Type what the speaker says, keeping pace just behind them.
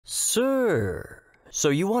Sir,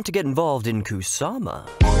 so you want to get involved in Kusama?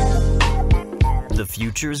 The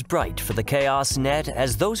future is bright for the Chaos Net,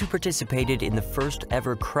 as those who participated in the first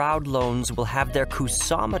ever crowd loans will have their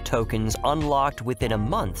Kusama tokens unlocked within a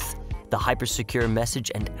month. The hypersecure message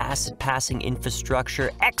and asset passing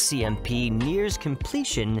infrastructure XCMP nears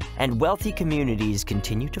completion, and wealthy communities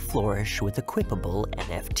continue to flourish with equipable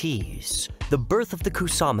NFTs. The birth of the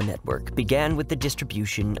Kusama network began with the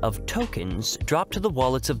distribution of tokens dropped to the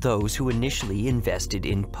wallets of those who initially invested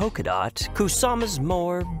in Polkadot, Kusama's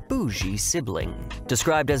more bougie sibling.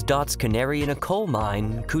 Described as Dot's canary in a coal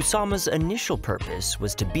mine, Kusama's initial purpose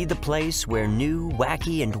was to be the place where new,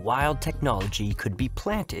 wacky, and wild technology could be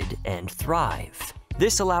planted and thrive.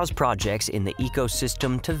 This allows projects in the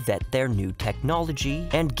ecosystem to vet their new technology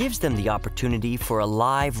and gives them the opportunity for a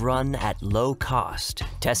live run at low cost,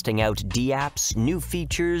 testing out dApps, new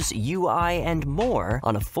features, UI, and more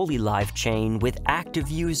on a fully live chain with active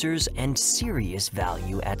users and serious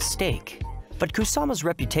value at stake. But Kusama's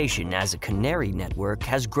reputation as a canary network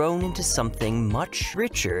has grown into something much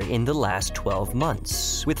richer in the last 12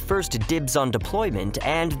 months, with first dibs on deployment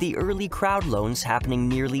and the early crowd loans happening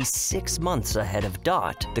nearly 6 months ahead of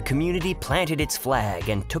DOT. The community planted its flag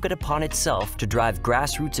and took it upon itself to drive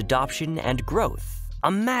grassroots adoption and growth.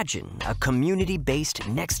 Imagine a community-based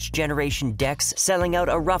next-generation DEX selling out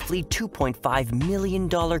a roughly $2.5 million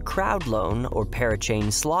crowd loan or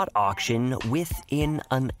Parachain slot auction within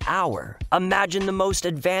an hour. Imagine the most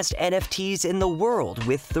advanced NFTs in the world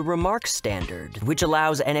with the Remark standard, which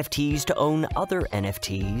allows NFTs to own other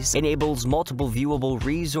NFTs, enables multiple viewable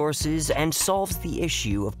resources, and solves the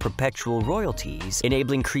issue of perpetual royalties,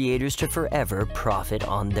 enabling creators to forever profit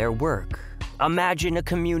on their work. Imagine a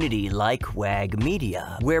community like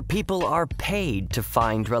WagMedia, where people are paid to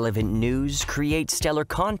find relevant news, create stellar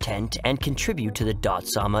content, and contribute to the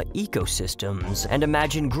Dotsama ecosystems. And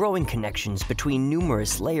imagine growing connections between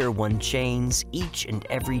numerous Layer 1 chains each and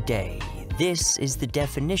every day. This is the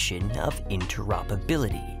definition of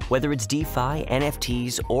interoperability. Whether it's DeFi,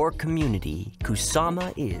 NFTs, or community,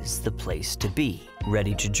 Kusama is the place to be.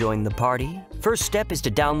 Ready to join the party? First step is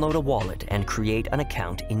to download a wallet and create an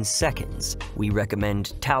account in seconds. We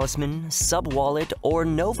recommend Talisman, SubWallet, or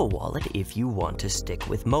Nova Wallet if you want to stick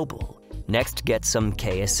with mobile. Next, get some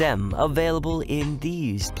KSM available in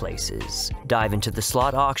these places. Dive into the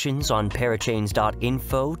slot auctions on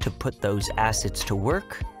Parachains.info to put those assets to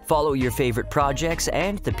work. Follow your favorite projects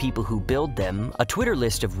and the people who build them, a Twitter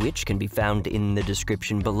list of which can be found in the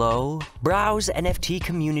description below. Browse NFT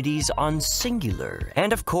communities on Singular,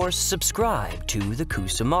 and of course subscribe to the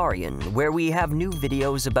Kusamarian, where we have new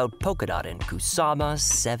videos about Polkadot and Kusama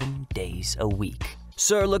 7 days a week.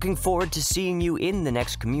 Sir, looking forward to seeing you in the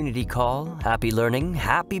next community call. Happy learning,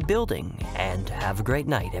 happy building, and have a great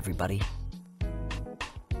night, everybody.